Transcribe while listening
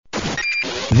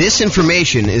This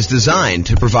information is designed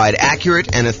to provide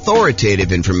accurate and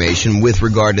authoritative information with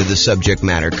regard to the subject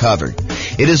matter covered.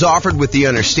 It is offered with the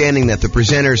understanding that the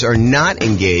presenters are not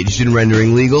engaged in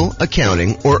rendering legal,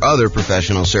 accounting, or other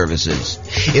professional services.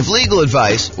 If legal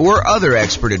advice or other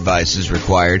expert advice is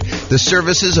required, the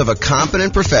services of a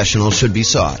competent professional should be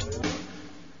sought.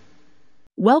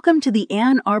 Welcome to the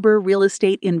Ann Arbor Real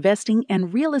Estate Investing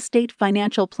and Real Estate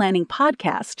Financial Planning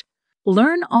Podcast.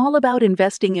 Learn all about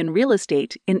investing in real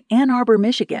estate in Ann Arbor,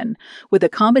 Michigan, with a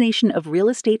combination of real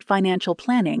estate financial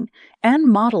planning and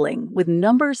modeling with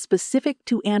numbers specific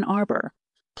to Ann Arbor,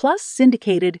 plus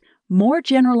syndicated, more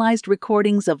generalized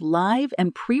recordings of live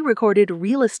and pre-recorded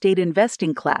real estate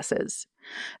investing classes,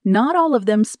 not all of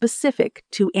them specific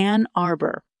to Ann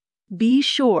Arbor. Be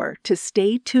sure to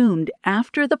stay tuned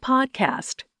after the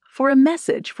podcast for a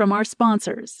message from our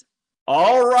sponsors.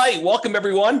 All right. Welcome,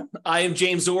 everyone. I am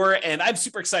James Orr, and I'm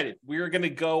super excited. We're going to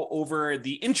go over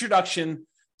the introduction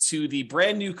to the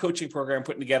brand new coaching program I'm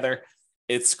putting together.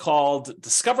 It's called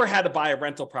Discover How to Buy a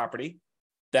Rental Property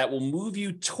that will move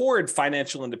you toward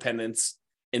financial independence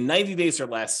in 90 days or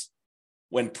less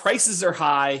when prices are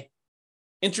high,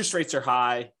 interest rates are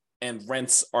high, and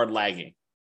rents are lagging.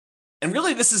 And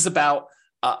really, this is about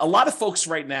a lot of folks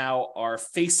right now are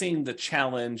facing the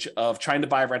challenge of trying to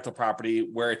buy a rental property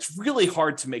where it's really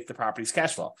hard to make the property's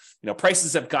cash flow. You know,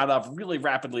 prices have gone up really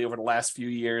rapidly over the last few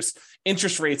years.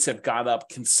 Interest rates have gone up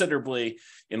considerably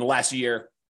in the last year.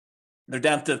 They're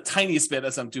down to the tiniest bit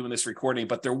as I'm doing this recording,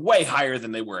 but they're way higher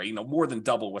than they were, more than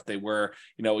double what they were,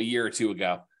 a year or two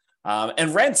ago.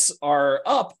 And rents are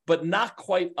up, but not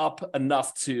quite up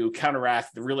enough to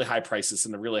counteract the really high prices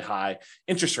and the really high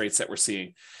interest rates that we're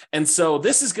seeing. And so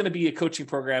this is going to be a coaching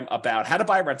program about how to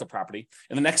buy a rental property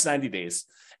in the next 90 days,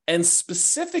 and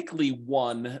specifically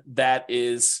one that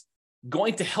is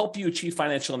going to help you achieve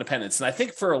financial independence. And I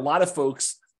think for a lot of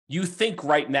folks, you think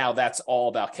right now that's all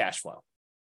about cash flow.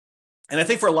 And I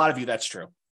think for a lot of you, that's true.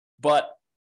 But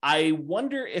I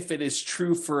wonder if it is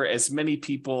true for as many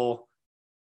people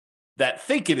that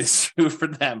think it is true for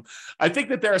them. I think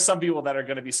that there are some people that are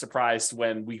going to be surprised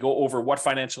when we go over what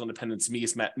financial independence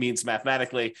means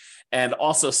mathematically, and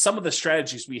also some of the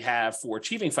strategies we have for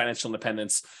achieving financial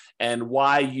independence and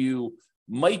why you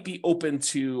might be open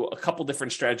to a couple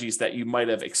different strategies that you might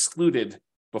have excluded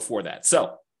before that.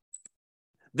 So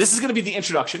this is going to be the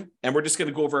introduction, and we're just going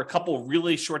to go over a couple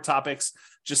really short topics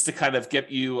just to kind of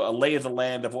get you a lay of the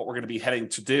land of what we're going to be heading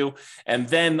to do. And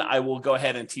then I will go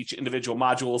ahead and teach individual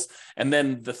modules. And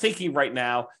then the thinking right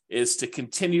now is to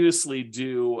continuously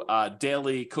do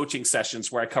daily coaching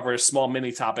sessions where I cover small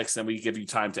mini topics, and we give you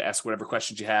time to ask whatever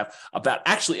questions you have about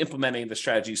actually implementing the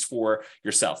strategies for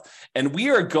yourself. And we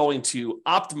are going to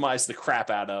optimize the crap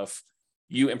out of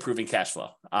you improving cash flow.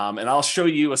 And I'll show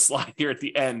you a slide here at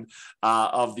the end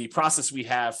of the process we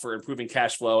have for improving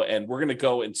cash flow. And we're going to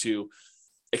go into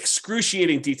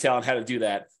excruciating detail on how to do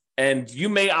that. And you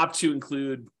may opt to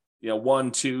include,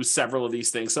 one, two, several of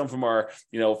these things. Some of them are,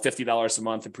 $50 a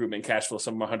month improvement in cash flow.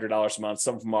 Some of them are $100 a month.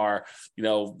 Some of them are,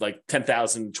 like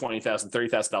 $10,000, $20,000,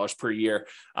 $30,000 per year,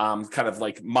 kind of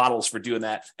like models for doing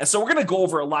that. And so we're going to go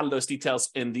over a lot of those details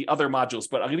in the other modules,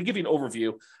 but I'm going to give you an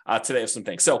overview today of some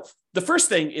things. So the first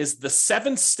thing is the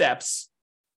 7 steps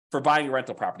for buying a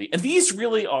rental property. And these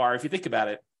really are, if you think about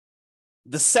it,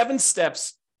 the 7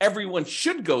 steps everyone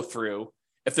should go through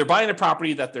if they're buying a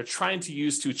property that they're trying to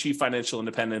use to achieve financial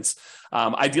independence,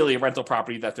 ideally a rental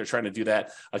property that they're trying to do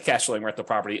that, a cash flowing rental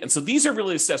property. And so these are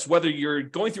really the steps, whether you're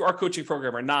going through our coaching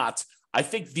program or not. I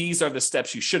think these are the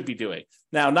steps you should be doing.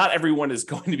 Now, not everyone is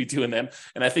going to be doing them,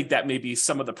 and I think that may be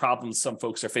some of the problems some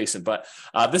folks are facing, but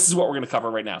this is what we're going to cover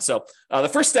right now. So the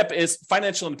first step is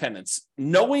financial independence,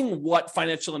 knowing what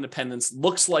financial independence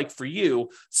looks like for you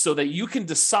so that you can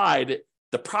decide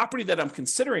the property that I'm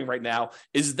considering right now,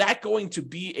 is that going to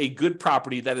be a good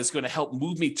property that is going to help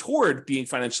move me toward being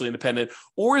financially independent?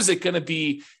 Or is it going to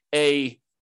be a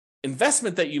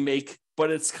investment that you make,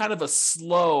 but it's kind of a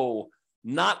slow,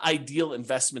 not ideal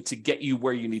investment to get you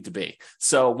where you need to be?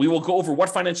 So we will go over what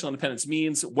financial independence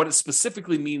means, what it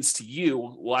specifically means to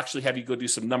you. We'll actually have you go do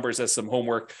some numbers as some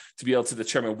homework to be able to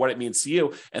determine what it means to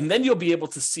you. And then you'll be able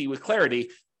to see with clarity,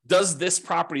 does this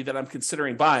property that I'm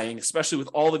considering buying, especially with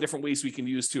all the different ways we can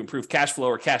use to improve cash flow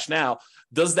or cash now,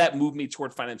 does that move me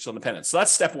toward financial independence? So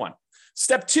that's step 1.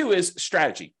 Step 2 is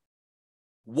strategy.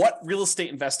 What real estate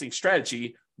investing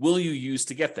strategy will you use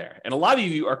to get there? And a lot of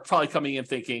you are probably coming in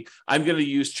thinking, I'm going to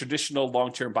use traditional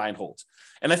long-term buy and hold.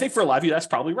 And I think for a lot of you, that's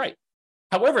probably right.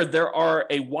 However, there are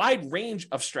a wide range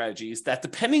of strategies that,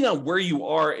 depending on where you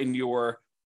are in your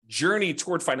journey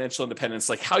toward financial independence,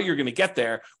 like how you're going to get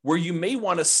there, where you may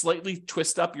want to slightly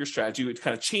twist up your strategy,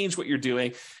 kind of change what you're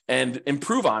doing and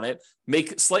improve on it,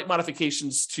 make slight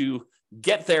modifications to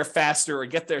get there faster or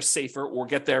get there safer or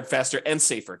get there faster and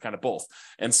safer, kind of both.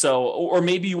 And so, or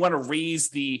maybe you want to raise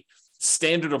the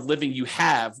standard of living you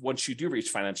have once you do reach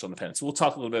financial independence. We'll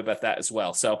talk a little bit about that as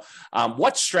well. So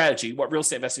what real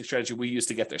estate investing strategy we use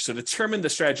to get there? So determine the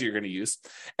strategy you're going to use.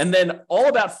 And then all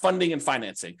about funding and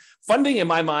financing. Funding in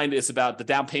my mind is about the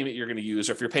down payment you're going to use,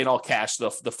 or if you're paying all cash, the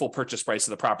full purchase price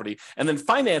of the property. And then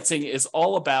financing is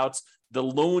all about the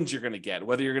loans you're going to get,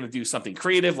 whether you're going to do something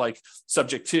creative like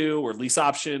subject to or lease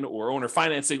option or owner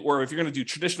financing, or if you're going to do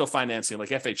traditional financing like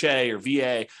FHA or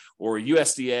VA or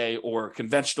USDA or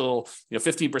conventional,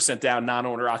 15% down,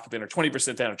 non-owner occupant, or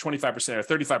 20% down or 25%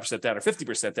 or 35% down or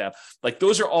 50% down. Like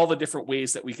those are all the different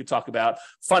ways that we could talk about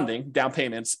funding, down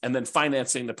payments, and then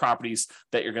financing the properties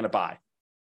that you're going to buy.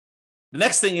 The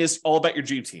next thing is all about your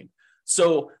dream team.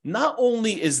 So not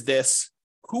only is this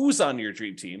who's on your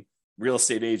dream team, real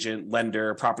estate agent,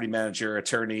 lender, property manager,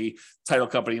 attorney, title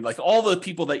company, like all the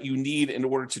people that you need in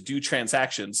order to do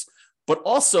transactions, but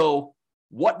also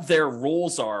what their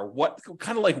roles are, what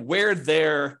kind of like where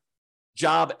their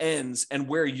job ends and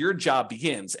where your job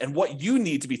begins, and what you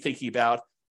need to be thinking about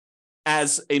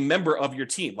as a member of your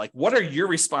team. Like, what are your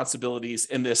responsibilities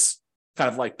in this kind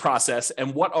of like process,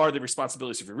 and what are the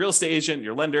responsibilities of your real estate agent,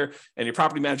 your lender, and your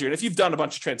property manager? And if you've done a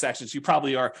bunch of transactions, you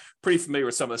probably are pretty familiar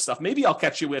with some of this stuff. Maybe I'll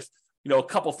catch you with a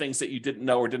couple things that you didn't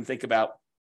know or didn't think about.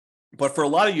 But for a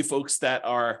lot of you folks that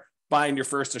are buying your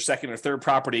first or second or third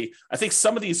property, I think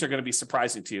some of these are going to be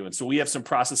surprising to you. And so we have some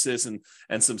processes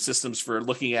and some systems for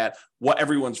looking at what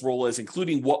everyone's role is,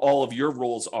 including what all of your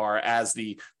roles are as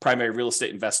the primary real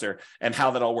estate investor and how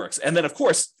that all works. And then, of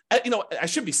course, I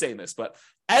should be saying this, but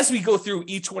as we go through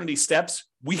each one of these steps,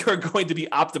 we are going to be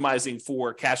optimizing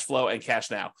for cash flow and cash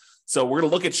now. So we're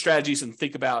going to look at strategies and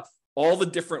think about all the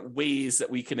different ways that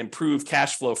we can improve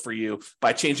cash flow for you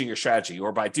by changing your strategy,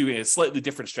 or by doing a slightly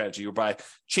different strategy, or by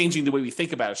changing the way we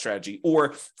think about a strategy,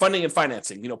 or funding and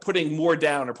financing, putting more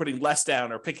down or putting less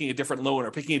down, or picking a different loan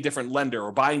or picking a different lender,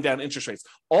 or buying down interest rates,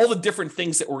 all the different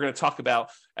things that we're going to talk about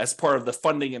as part of the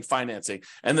funding and financing.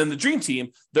 And then the dream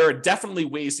team, there are definitely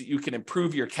ways that you can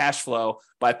improve your cash flow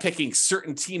by picking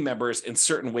certain team members in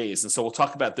certain ways. And so we'll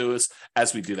talk about those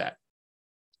as we do that.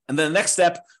 And then the next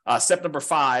step, step number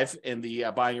 5 in the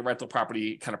buying a rental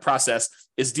property kind of process,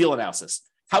 is deal analysis.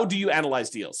 How do you analyze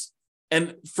deals?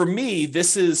 And for me,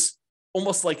 this is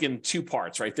almost like in 2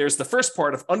 parts, right? There's the first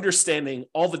part of understanding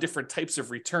all the different types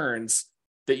of returns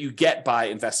that you get by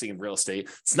investing in real estate.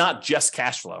 It's not just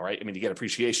cash flow, right? I mean, you get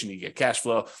appreciation, you get cash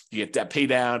flow, you get debt pay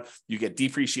down, you get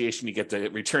depreciation, you get the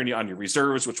return on your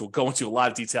reserves, which we'll go into a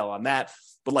lot of detail on that.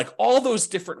 But like all those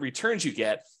different returns you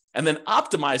get, and then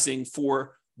optimizing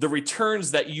for the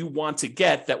returns that you want to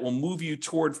get that will move you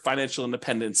toward financial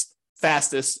independence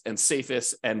fastest and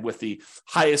safest and with the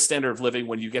highest standard of living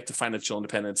when you get to financial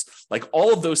independence. Like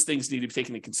all of those things need to be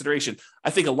taken into consideration. I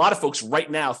think a lot of folks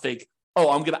right now think, oh,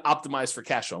 I'm going to optimize for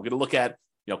cash flow. I'm going to look at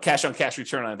cash on cash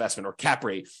return on investment, or cap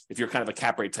rate, if you're kind of a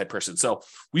cap rate type person. So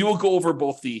we will go over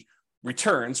both the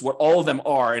returns, what all of them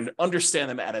are, and understand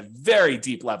them at a very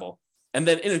deep level. And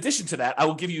then in addition to that, I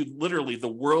will give you literally the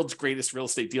world's greatest real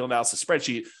estate deal analysis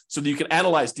spreadsheet so that you can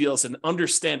analyze deals and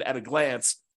understand at a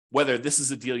glance whether this is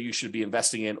a deal you should be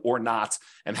investing in or not,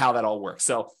 and how that all works.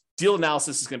 So deal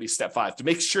analysis is going to be step 5 to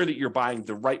make sure that you're buying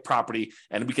the right property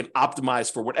and we can optimize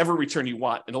for whatever return you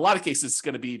want. In a lot of cases, it's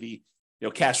going to be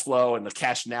the cash flow and the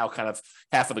cash now kind of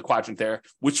half of the quadrant there,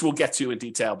 which we'll get to in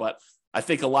detail. But I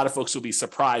think a lot of folks will be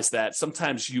surprised that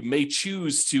sometimes you may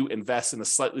choose to invest in a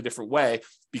slightly different way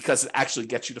because it actually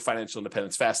gets you to financial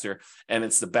independence faster, and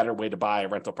it's the better way to buy a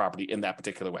rental property in that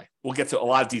particular way. We'll get to a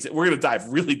lot of detail. We're going to dive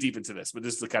really deep into this, but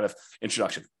this is the kind of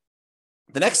introduction.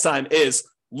 The next time is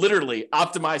literally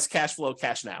optimize cash flow,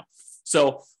 cash now.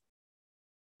 So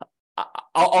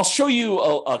I'll show you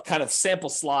a kind of sample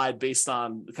slide based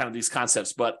on kind of these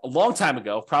concepts, but a long time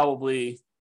ago, probably, if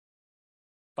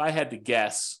I had to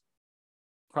guess,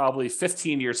 probably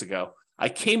 15 years ago, I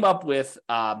came up with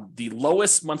the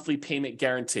lowest monthly payment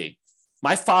guarantee.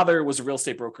 My father was a real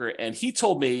estate broker, and he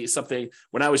told me something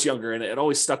when I was younger, and it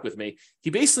always stuck with me. He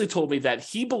basically told me that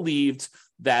he believed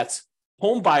that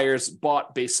home buyers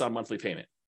bought based on monthly payment,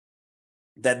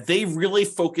 that they really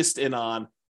focused in on,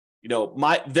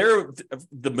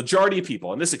 the majority of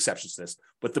people, and there's exceptions to this,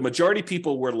 but the majority of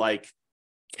people were like,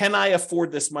 can I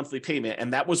afford this monthly payment?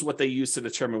 And that was what they used to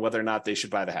determine whether or not they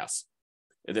should buy the house.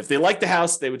 And if they like the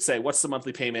house, they would say, what's the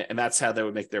monthly payment? And that's how they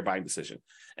would make their buying decision.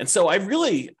 And so that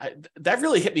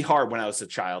really hit me hard when I was a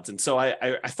child. And so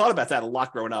I thought about that a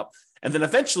lot growing up. And then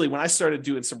eventually when I started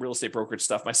doing some real estate brokerage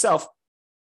stuff myself,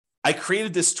 I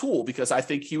created this tool because I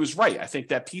think he was right. I think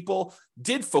that people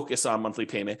did focus on monthly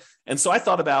payment. And so I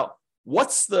thought about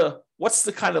what's the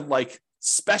kind of like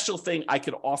special thing I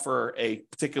could offer a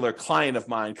particular client of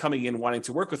mine coming in wanting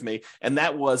to work with me. And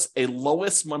that was a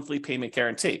lowest monthly payment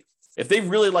guarantee. If they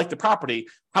really like the property,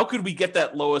 how could we get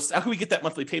that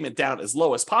monthly payment down as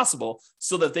low as possible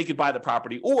so that they could buy the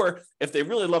property? Or if they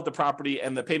really love the property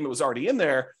and the payment was already in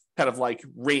there, kind of like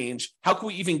range, how can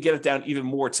we even get it down even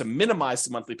more to minimize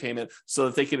the monthly payment so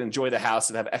that they can enjoy the house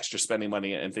and have extra spending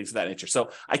money and things of that nature? So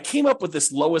I came up with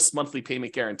this lowest monthly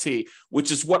payment guarantee,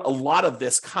 which is what a lot of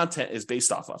this content is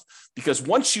based off of. Because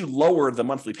once you lower the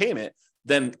monthly payment,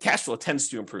 then cash flow tends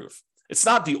to improve. It's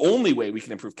not the only way we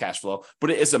can improve cash flow, but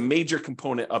it is a major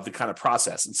component of the kind of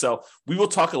process. And so we will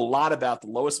talk a lot about the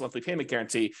lowest monthly payment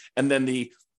guarantee and then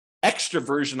the extra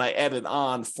version I added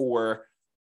on for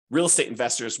real estate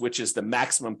investors, which is the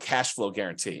maximum cash flow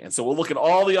guarantee. And so we'll look at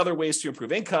all the other ways to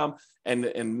improve income and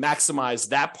maximize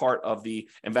that part of the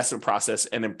investment process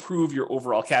and improve your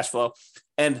overall cash flow.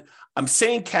 And I'm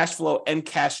saying cash flow and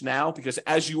cash now because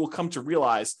as you will come to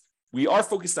realize, we are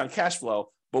focused on cash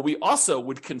flow, but we also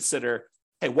would consider,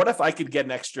 hey, what if I could get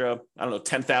an extra, I don't know,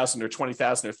 $10,000 or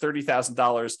 $20,000 or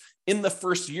 $30,000 in the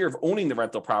first year of owning the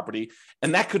rental property?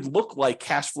 And that could look like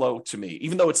cash flow to me,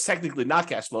 even though it's technically not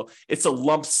cash flow. It's a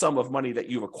lump sum of money that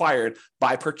you've acquired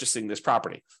by purchasing this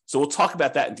property. So we'll talk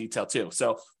about that in detail too.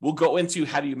 So we'll go into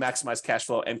how do you maximize cash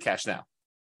flow and cash now.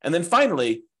 And then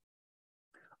finally,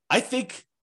 I think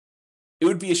it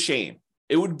would be a shame.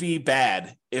 It would be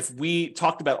bad if we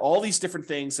talked about all these different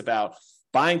things about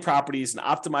buying properties and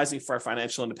optimizing for our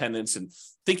financial independence and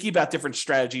thinking about different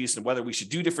strategies and whether we should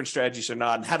do different strategies or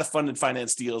not and how to fund and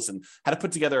finance deals and how to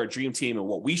put together our dream team and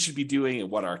what we should be doing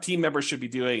and what our team members should be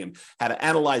doing and how to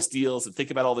analyze deals and think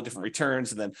about all the different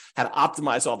returns and then how to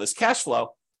optimize all this cash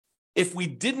flow if we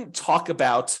didn't talk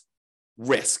about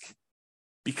risk,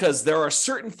 because there are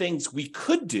certain things we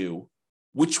could do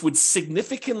which would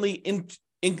significantly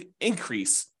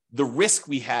increase the risk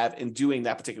we have in doing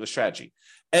that particular strategy.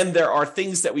 And there are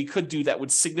things that we could do that would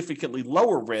significantly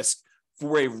lower risk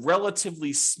for a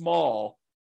relatively small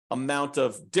amount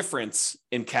of difference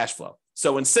in cash flow.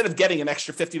 So instead of getting an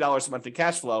extra $50 a month in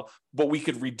cash flow, but we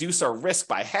could reduce our risk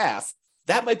by half,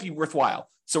 that might be worthwhile.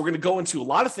 So we're going to go into a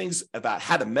lot of things about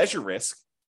how to measure risk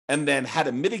and then how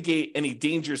to mitigate any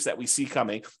dangers that we see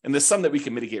coming. And there's some that we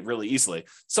can mitigate really easily,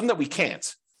 some that we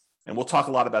can't. And we'll talk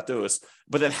a lot about those.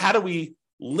 But then how do we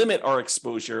limit our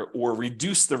exposure or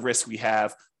reduce the risk we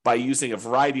have by using a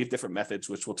variety of different methods,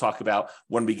 which we'll talk about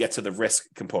when we get to the risk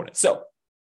component. So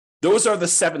those are the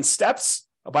 7 steps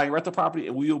of buying a rental property,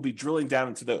 and we will be drilling down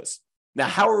into those. Now,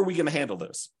 how are we going to handle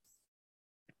those?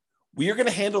 We are going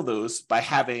to handle those by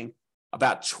having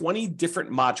about 20 different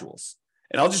modules.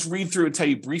 And I'll just read through and tell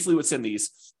you briefly what's in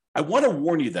these. I want to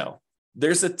warn you, though,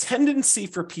 there's a tendency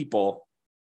for people,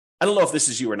 I don't know if this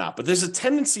is you or not, but there's a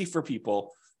tendency for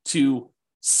people to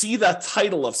see the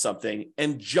title of something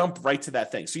and jump right to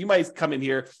that thing. So you might come in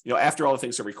here, after all the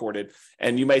things are recorded,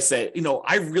 and you might say,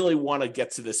 I really want to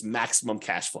get to this maximum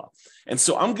cash flow. And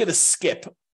so I'm going to skip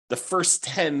the first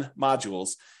 10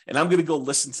 modules, and I'm going to go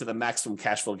listen to the maximum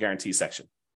cash flow guarantee section.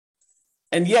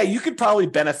 And yeah, you could probably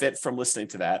benefit from listening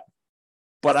to that,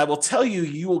 but I will tell you,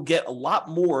 you will get a lot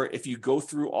more if you go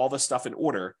through all the stuff in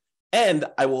order. And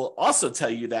I will also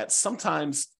tell you that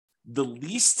sometimes the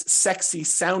least sexy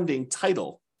sounding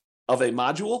title of a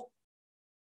module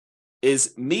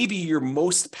is maybe your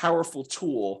most powerful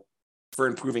tool for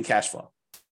improving cash flow.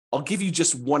 I'll give you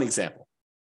just one example.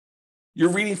 You're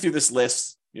reading through this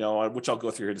list, which I'll go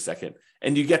through here in a second,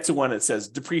 and you get to one that says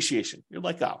depreciation. You're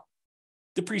like, oh,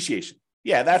 depreciation.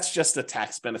 Yeah, that's just a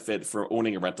tax benefit for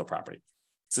owning a rental property.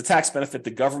 It's a tax benefit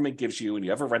the government gives you when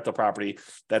you have a rental property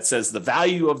that says the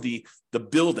value of the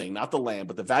building, not the land,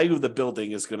 but the value of the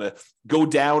building is going to go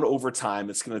down over time.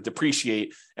 It's going to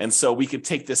depreciate. And so we can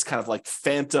take this kind of like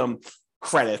phantom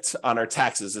credit on our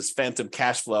taxes, this phantom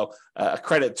cash flow, a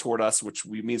credit toward us, which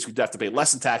means we'd have to pay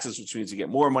less in taxes, which means you get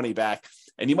more money back.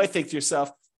 And you might think to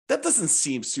yourself, that doesn't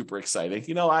seem super exciting.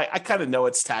 I kind of know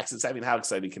it's taxes. I mean, how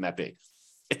exciting can that be?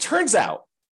 It turns out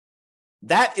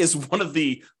that is one of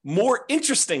the more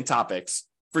interesting topics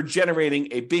for generating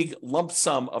a big lump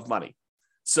sum of money.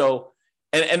 So,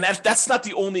 and that's not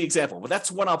the only example, but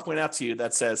that's one I'll point out to you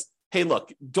that says, hey,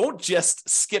 look, don't just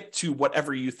skip to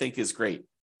whatever you think is great.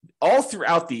 All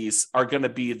throughout these are going to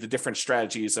be the different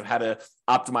strategies of how to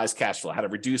optimize cash flow, how to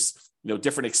reduce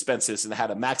different expenses and how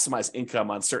to maximize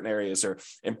income on certain areas or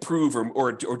improve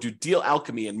or do deal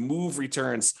alchemy and move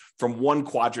returns from one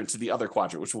quadrant to the other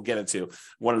quadrant, which we'll get into.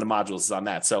 One of the modules is on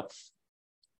that. So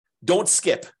don't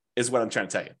skip is what I'm trying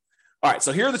to tell you. All right,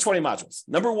 so here are the 20 modules.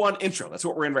 Number 1, intro. That's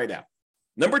what we're in right now.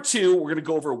 Number 2, we're going to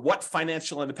go over what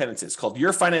financial independence is, called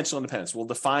Your Financial Independence. We'll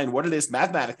define what it is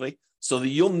mathematically so that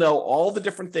you'll know all the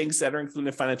different things that are included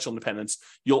in financial independence.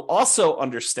 You'll also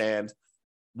understand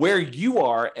where you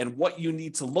are and what you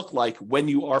need to look like when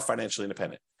you are financially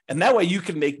independent. And that way you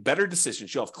can make better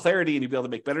decisions. You'll have clarity and you'll be able to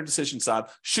make better decisions on,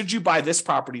 should you buy this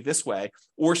property this way,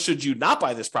 or should you not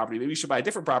buy this property? Maybe you should buy a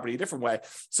different property a different way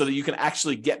so that you can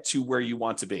actually get to where you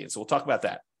want to be. And so we'll talk about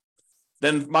that.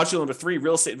 Then module number 3,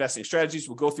 real estate investing strategies.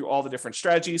 We'll go through all the different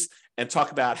strategies and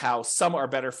talk about how some are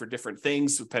better for different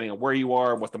things, depending on where you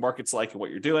are and what the market's like and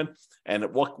what you're doing, and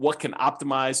what can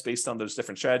optimize based on those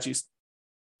different strategies.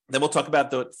 Then we'll talk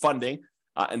about the funding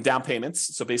and down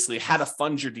payments. So basically how to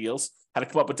fund your deals, how to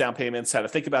come up with down payments, how to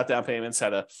think about down payments, how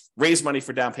to raise money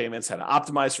for down payments, how to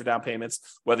optimize for down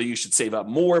payments, whether you should save up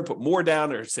more and put more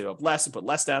down or save up less and put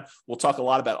less down. We'll talk a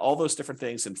lot about all those different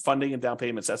things and funding and down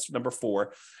payments. That's number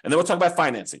 4. And then we'll talk about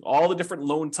financing, all the different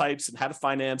loan types and how to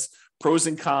finance, pros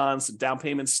and cons, and down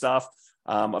payment stuff.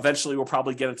 Eventually, we'll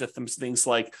probably get into things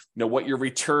like, what your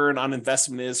return on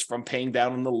investment is from paying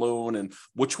down on the loan and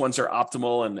which ones are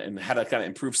optimal and how to kind of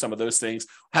improve some of those things,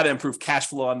 how to improve cash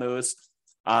flow on those.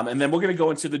 And then we're going to go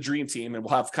into the Dream Team, and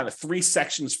we'll have kind of 3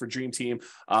 sections for Dream Team.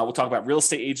 We'll talk about real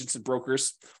estate agents and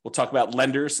brokers. We'll talk about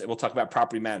lenders, and we'll talk about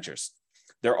property managers.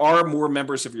 There are more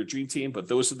members of your Dream Team, but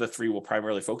those are the 3 we'll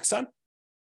primarily focus on.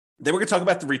 Then we're going to talk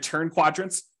about the return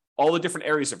quadrants, all the different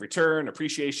areas of return,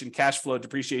 appreciation, cash flow,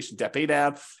 depreciation, debt pay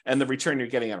down, and the return you're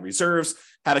getting on reserves,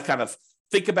 how to kind of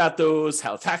think about those,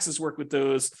 how taxes work with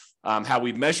those, how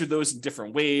we measure those in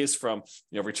different ways, from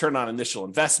return on initial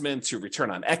investment to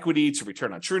return on equity to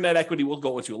return on true net equity. We'll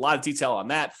go into a lot of detail on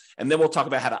that. And then we'll talk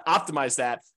about how to optimize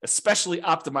that, especially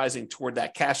optimizing toward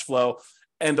that cash flow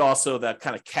and also that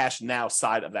kind of cash now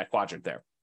side of that quadrant there.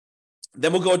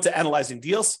 Then we'll go into analyzing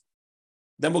deals.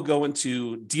 Then we'll go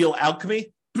into deal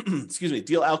alchemy.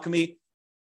 Deal alchemy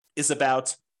is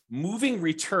about moving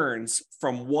returns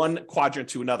from one quadrant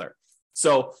to another.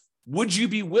 So would you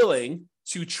be willing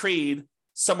to trade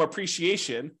some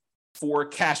appreciation for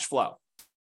cash flow?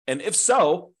 And if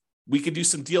so, we could do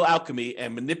some deal alchemy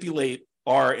and manipulate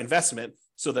our investment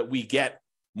so that we get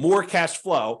more cash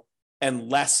flow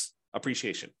and less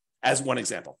appreciation, as one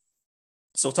example.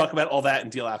 So we'll talk about all that in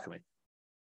deal alchemy.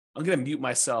 I'm going to mute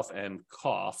myself and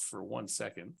cough for 1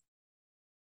 second.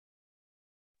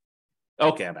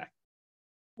 Okay, I'm back.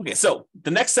 Okay, so the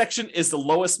next section is the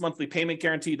lowest monthly payment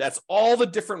guarantee. That's all the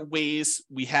different ways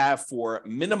we have for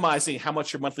minimizing how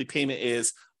much your monthly payment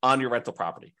is on your rental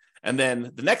property. And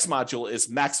then the next module is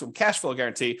maximum cash flow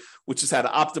guarantee, which is how to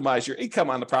optimize your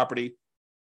income on the property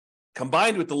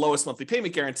combined with the lowest monthly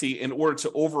payment guarantee in order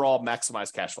to overall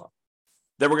maximize cash flow.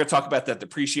 Then we're going to talk about that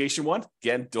depreciation one.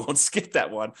 Again, don't skip that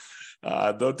one.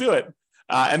 Don't do it.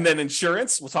 And then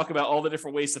insurance. We'll talk about all the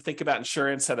different ways to think about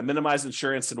insurance, how to minimize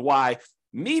insurance, and why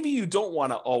maybe you don't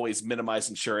want to always minimize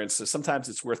insurance. So sometimes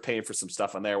it's worth paying for some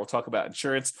stuff on there. We'll talk about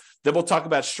insurance. Then we'll talk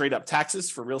about straight up taxes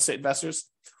for real estate investors.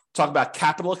 Talk about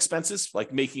capital expenses,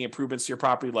 like making improvements to your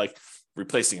property, like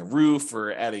replacing a roof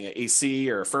or adding an AC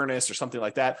or a furnace or something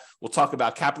like that. We'll talk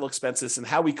about capital expenses and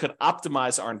how we could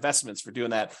optimize our investments for doing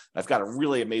that. I've got a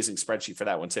really amazing spreadsheet for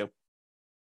that one too.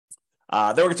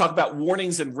 Then we're going to talk about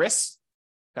warnings and risks,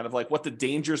 kind of like what the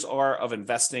dangers are of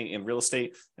investing in real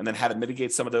estate and then how to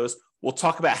mitigate some of those. We'll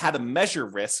talk about how to measure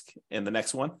risk in the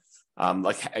next one,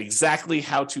 like exactly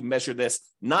how to measure this,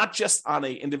 not just on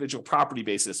an individual property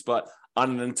basis, but on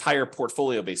an entire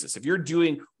portfolio basis. If you're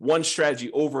doing one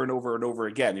strategy over and over and over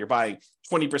again, you're buying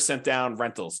 20% down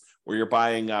rentals, or you're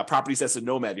buying properties as a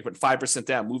nomad, you put 5%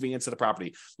 down, moving into the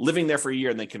property, living there for a year,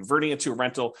 and then converting it to a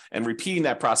rental and repeating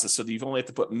that process so that you've only have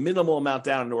to put minimal amount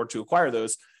down in order to acquire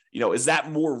those. Is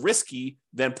that more risky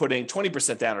than putting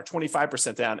 20% down or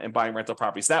 25% down and buying rental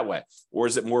properties that way? Or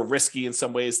is it more risky in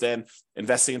some ways than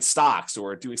investing in stocks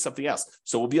or doing something else?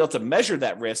 So we'll be able to measure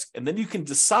that risk, and then you can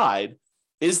decide,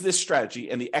 is this strategy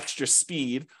and the extra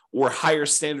speed or higher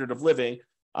standard of living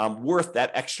worth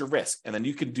that extra risk? And then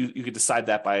you can decide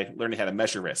that by learning how to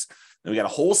measure risk. Then we got a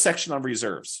whole section on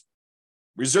reserves.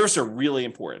 Reserves are really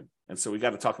important. And so we got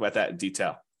to talk about that in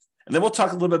detail. And then we'll talk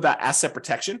a little bit about asset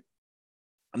protection.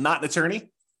 I'm not an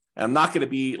attorney, and I'm not going to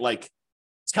be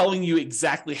telling you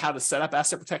exactly how to set up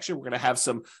asset protection. We're going to have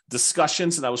some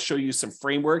discussions, and I will show you some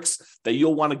frameworks that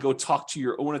you'll want to go talk to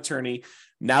your own attorney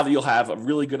now that you'll have a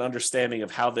really good understanding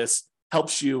of how this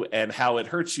helps you and how it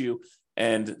hurts you,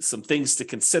 and some things to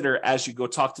consider as you go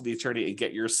talk to the attorney and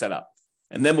get yours set up.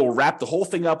 And then we'll wrap the whole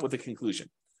thing up with a conclusion.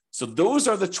 So those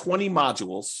are the 20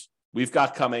 modules we've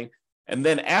got coming. And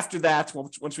then after that,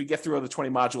 once we get through all the 20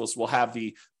 modules, we'll have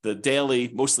the daily,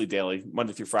 mostly daily,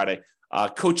 Monday through Friday,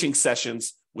 coaching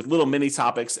sessions with little mini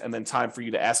topics, and then time for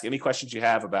you to ask any questions you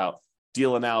have about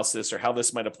deal analysis or how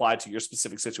this might apply to your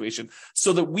specific situation,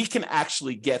 so that we can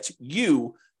actually get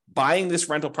you buying this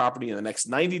rental property in the next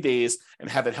 90 days and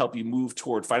have it help you move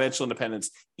toward financial independence,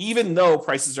 even though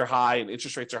prices are high and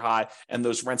interest rates are high and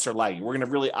those rents are lagging. We're going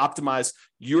to really optimize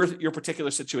your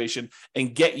particular situation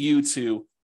and get you to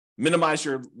minimize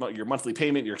your monthly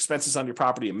payment, your expenses on your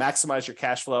property, and maximize your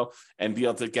cash flow and be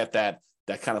able to get that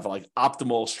kind of like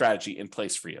optimal strategy in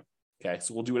place for you. Okay,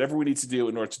 so we'll do whatever we need to do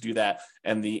in order to do that.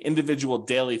 And the individual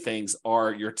daily things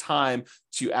are your time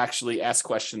to actually ask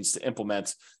questions to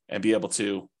implement and be able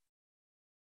to,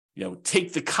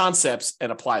 take the concepts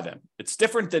and apply them. It's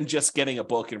different than just getting a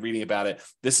book and reading about it.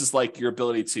 This is like your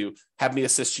ability to have me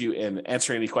assist you in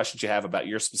answering any questions you have about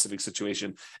your specific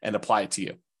situation and apply it to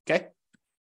you. Okay.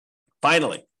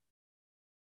 Finally.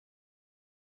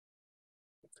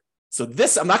 So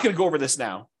this, I'm not going to go over this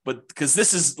now, but because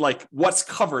this is like what's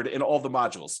covered in all the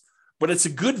modules, but it's a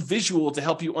good visual to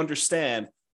help you understand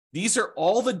these are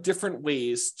all the different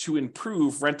ways to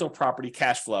improve rental property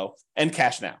cash flow and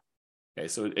cash now. Okay,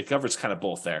 so it covers kind of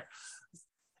both there.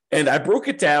 And I broke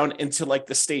it down into like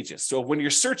the stages. So when you're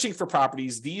searching for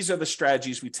properties, these are the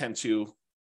strategies we tend to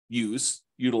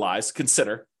utilize,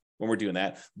 consider when we're doing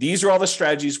that. These are all the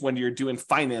strategies when you're doing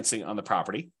financing on the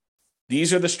property.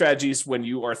 These are the strategies when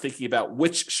you are thinking about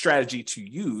which strategy to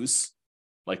use,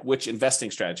 like which investing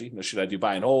strategy. Should I do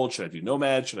buy and hold? Should I do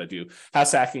nomad? Should I do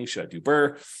house hacking? Should I do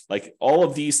BRRRR? Like all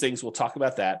of these things, we'll talk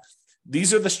about that.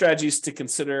 These are the strategies to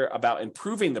consider about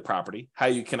improving the property, how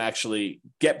you can actually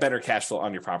get better cash flow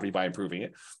on your property by improving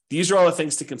it. These are all the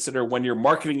things to consider when you're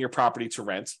marketing your property to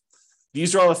rent.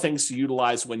 These are all the things to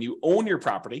utilize when you own your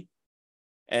property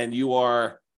and you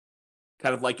are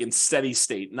kind of like in steady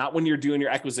state, not when you're doing your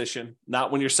acquisition,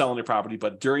 not when you're selling your property,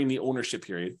 but during the ownership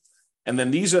period. And then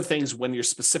these are things when you're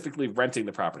specifically renting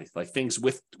the property, like things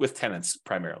with tenants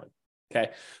primarily.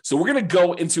 Okay. So we're going to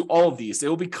go into all of these. They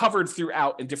will be covered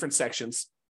throughout in different sections.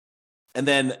 And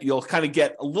then you'll kind of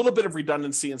get a little bit of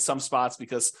redundancy in some spots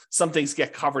because some things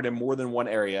get covered in more than one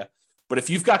area. But if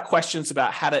you've got questions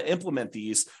about how to implement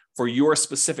these for your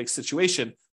specific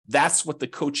situation, that's what the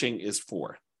coaching is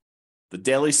for. The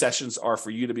daily sessions are for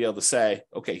you to be able to say,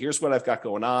 okay, here's what I've got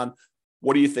going on.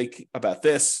 What do you think about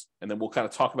this? And then we'll kind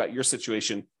of talk about your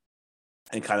situation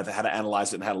and kind of how to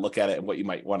analyze it and how to look at it and what you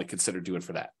might want to consider doing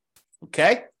for that.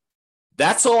 Okay,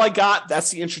 that's all I got.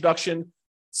 That's the introduction.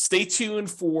 Stay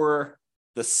tuned for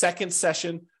the second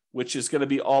session, which is going to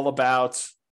be all about,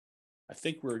 I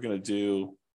think we're going to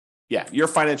do, your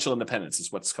financial independence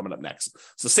is what's coming up next.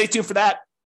 So stay tuned for that.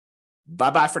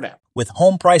 Bye-bye for now. With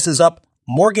home prices up,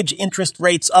 mortgage interest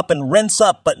rates up, and rents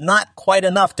up, but not quite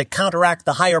enough to counteract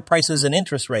the higher prices and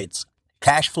interest rates.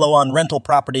 Cash flow on rental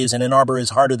properties in Ann Arbor is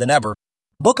harder than ever.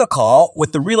 Book a call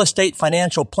with the Real Estate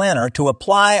Financial Planner to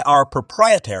apply our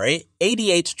proprietary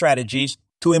 88 strategies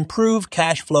to improve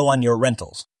cash flow on your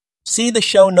rentals. See the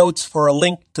show notes for a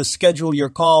link to schedule your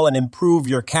call and improve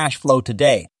your cash flow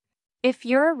today. If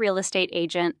you're a real estate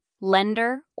agent,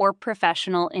 lender, or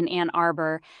professional in Ann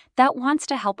Arbor that wants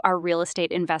to help our real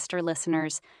estate investor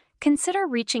listeners, consider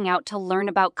reaching out to learn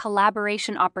about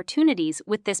collaboration opportunities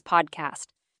with this podcast.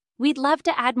 We'd love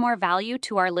to add more value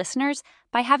to our listeners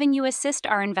by having you assist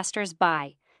our investors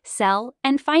buy, sell,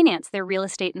 and finance their real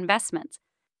estate investments.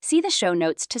 See the show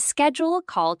notes to schedule a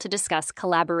call to discuss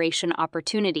collaboration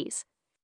opportunities.